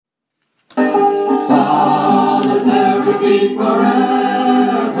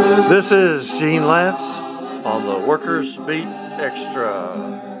This is Gene Lance on the Workers Beat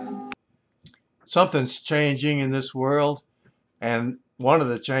Extra. Something's changing in this world, and one of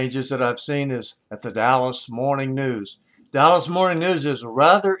the changes that I've seen is at the Dallas Morning News. Dallas Morning News is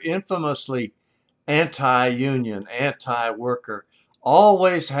rather infamously anti-union, anti-worker,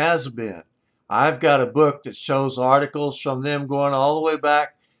 always has been. I've got a book that shows articles from them going all the way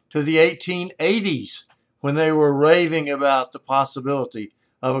back to the 1880s when they were raving about the possibility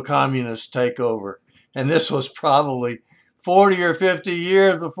of a communist takeover. And this was probably 40 or 50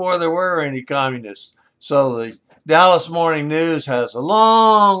 years before there were any communists. So the Dallas Morning News has a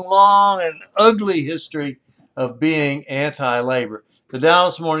long and ugly history of being anti-labor. The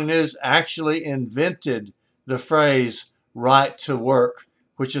Dallas Morning News actually invented the phrase right to work,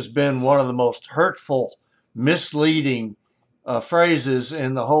 which has been one of the most hurtful, misleading phrases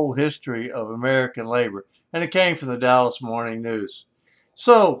in the whole history of American labor. And it came from the Dallas Morning News.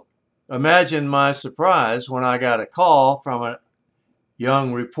 So imagine my surprise when I got a call from a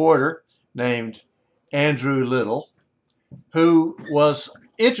young reporter named Andrew Little, who was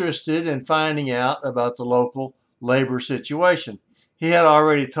interested in finding out about the local labor situation. He had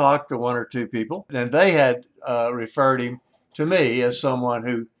already talked to one or two people, and they had referred him to me as someone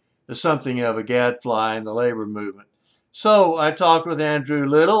who is something of a gadfly in the labor movement. So I talked with Andrew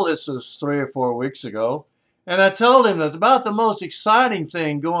Little. This was 3 or 4 weeks ago. And I told him that about the most exciting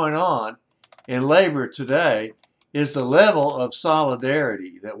thing going on in labor today is the level of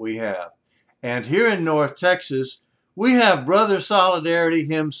solidarity that we have. And here in North Texas, we have Brother Solidarity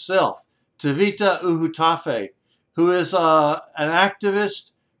himself, Tavita Uhutafe, who is an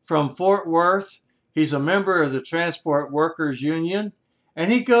activist from Fort Worth. He's a member of the Transport Workers Union,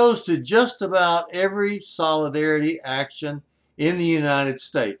 and he goes to just about every solidarity action in the United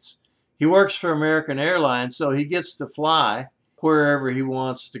States. He works for American Airlines, so he gets to fly wherever he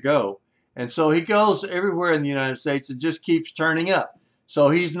wants to go. And so he goes everywhere in the United States and just keeps turning up.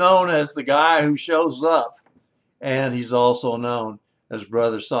 So he's known as the guy who shows up, and he's also known as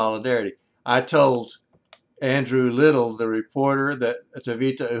Brother Solidarity. I told Andrew Little, the reporter, that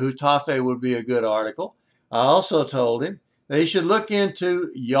Tavita Uhutafe would be a good article. I also told him that he should look into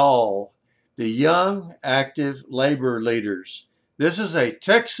YAL, the Young Active Labor Leaders. This is a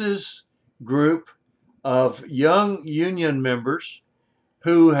Texas group of young union members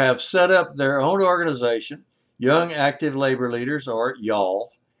who have set up their own organization, Young Active Labor Leaders, or YAL,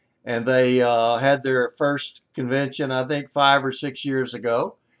 and they had their first convention, I think, 5 or 6 years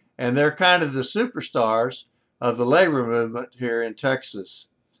ago, and they're kind of the superstars of the labor movement here in Texas.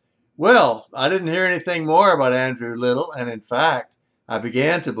 Well, I didn't hear anything more about Andrew Little, and in fact, I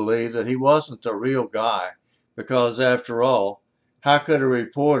began to believe that he wasn't a real guy, because after all, how could a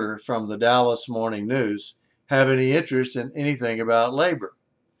reporter from the Dallas Morning News have any interest in anything about labor?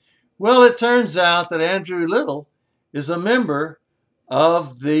 Well, it turns out that Andrew Little is a member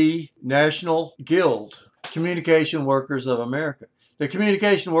of the National Guild, Communication Workers of America. The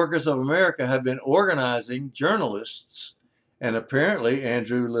Communication Workers of America have been organizing journalists, and apparently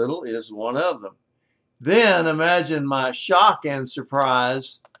Andrew Little is one of them. Then imagine my shock and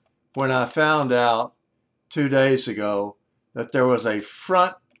surprise when I found out 2 days ago that there was a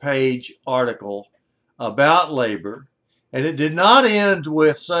front page article about labor, and it did not end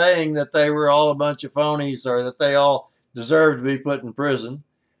with saying that they were all a bunch of phonies or that they all deserved to be put in prison.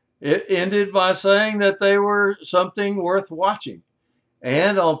 It ended by saying that they were something worth watching.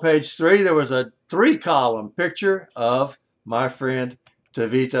 And on page 3, there was a 3-column picture of my friend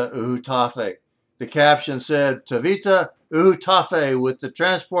Tavita Uhutafe. The caption said, Tavita Uhutafe with the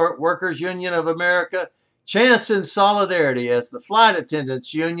Transport Workers Union of America chants in solidarity as the Flight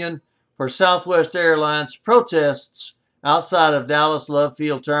Attendants Union for Southwest Airlines protests outside of Dallas Love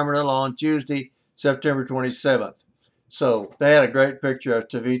Field Terminal on Tuesday, September 27th. So they had a great picture of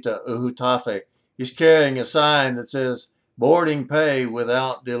Tavita Uhutafe. He's carrying a sign that says, boarding pay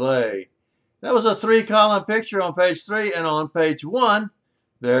without delay. That was a 3-column picture on page 3, and on page 1,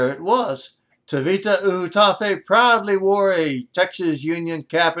 there it was. Tavita Uhutafe proudly wore a Texas Union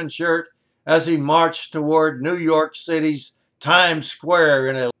cap and shirt as he marched toward New York City's Times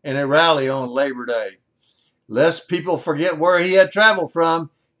Square in a rally on Labor Day. Lest people forget where he had traveled from,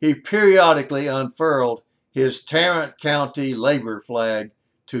 he periodically unfurled his Tarrant County labor flag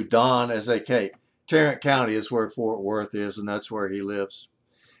to don as a cape. Tarrant County is where Fort Worth is, and that's where he lives.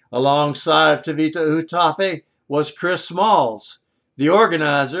 Alongside Tavita Uhutafe was Chris Smalls, the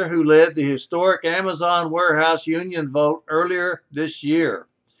organizer who led the historic Amazon Warehouse Union vote earlier this year.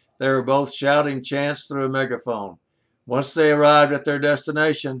 They were both shouting chants through a megaphone. Once they arrived at their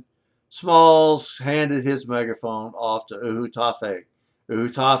destination, Smalls handed his megaphone off to Uhutafe.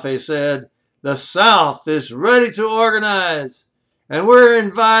 Uhutafe said, "The South is ready to organize, and we're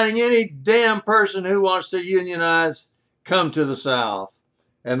inviting any damn person who wants to unionize, come to the South."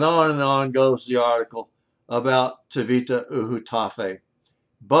 And on goes the article about Tevita Uhutafe.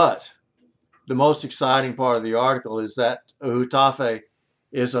 But the most exciting part of the article is that Uhutafe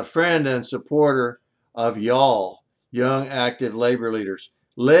is a friend and supporter of y'all, young active labor leaders,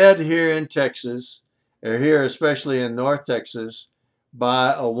 led here in Texas, or here especially in North Texas,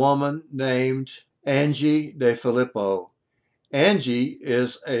 by a woman named Angie DeFilippo. Angie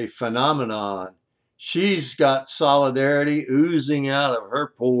is a phenomenon. She's got solidarity oozing out of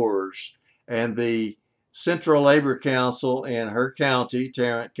her pores, and the Central Labor Council in her county,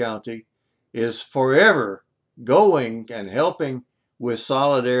 Tarrant County, is forever going and helping with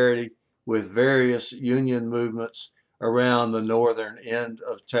solidarity with various union movements around the northern end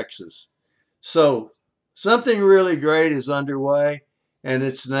of Texas. So something really great is underway, and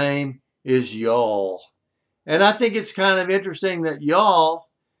its name is y'all. And I think it's kind of interesting that y'all,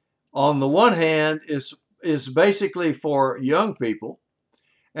 on the one hand, is basically for young people,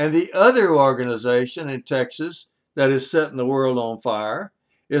 and the other organization in Texas that is setting the world on fire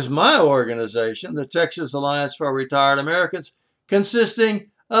is my organization, the Texas Alliance for Retired Americans,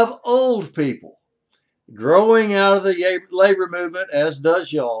 consisting of old people growing out of the labor movement, as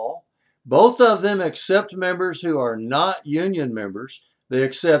does y'all. Both of them accept members who are not union members. They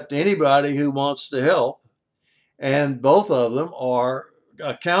accept anybody who wants to help. And both of them are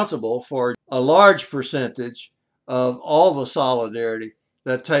accountable for a large percentage of all the solidarity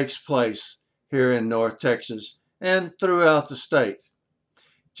that takes place here in North Texas and throughout the state.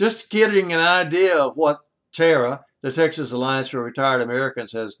 Just getting an idea of what TARA, the Texas Alliance for Retired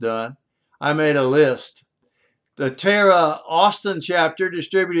Americans, has done, I made a list. The TARA Austin chapter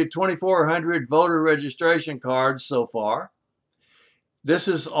distributed 2,400 voter registration cards so far. This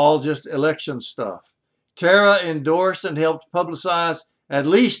is all just election stuff. TARA endorsed and helped publicize at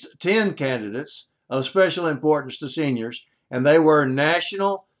least 10 candidates of special importance to seniors, and they were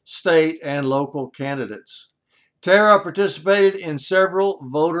national, state, and local candidates. TARA participated in several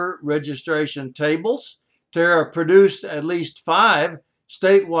voter registration tables. TARA produced at least 5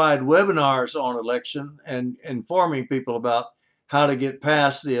 statewide webinars on election and informing people about how to get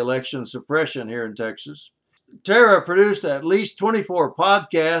past the election suppression here in Texas. TARA produced at least 24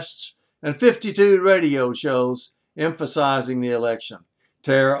 podcasts and 52 radio shows emphasizing the election.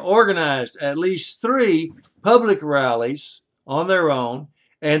 TARA organized at least 3 public rallies on their own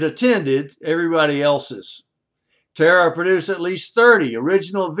and attended everybody else's. TARA produced at least 30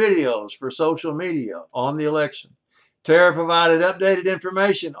 original videos for social media on the election. TARA provided updated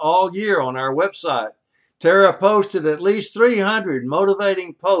information all year on our website. TARA posted at least 300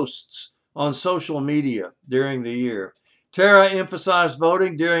 motivating posts on social media during the year. TARA emphasized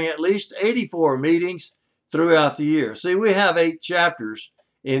voting during at least 84 meetings throughout the year. See, we have 8 chapters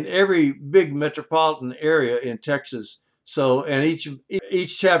in every big metropolitan area in Texas. So, and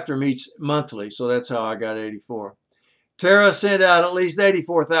each chapter meets monthly. So that's how I got 84. TARA sent out at least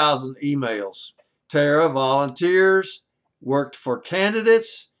 84,000 emails. TARA volunteers worked for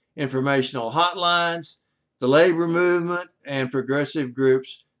candidates, informational hotlines, the labor movement, and progressive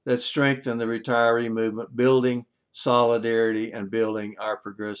groups that strengthen the retiree movement, building solidarity and building our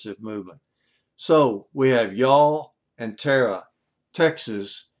progressive movement. So we have y'all and TARA.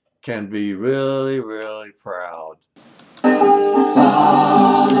 Texas can be really, really proud.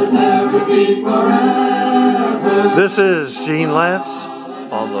 Solidarity forever. This is Gene Lance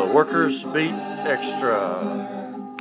on the Workers Beat Extra.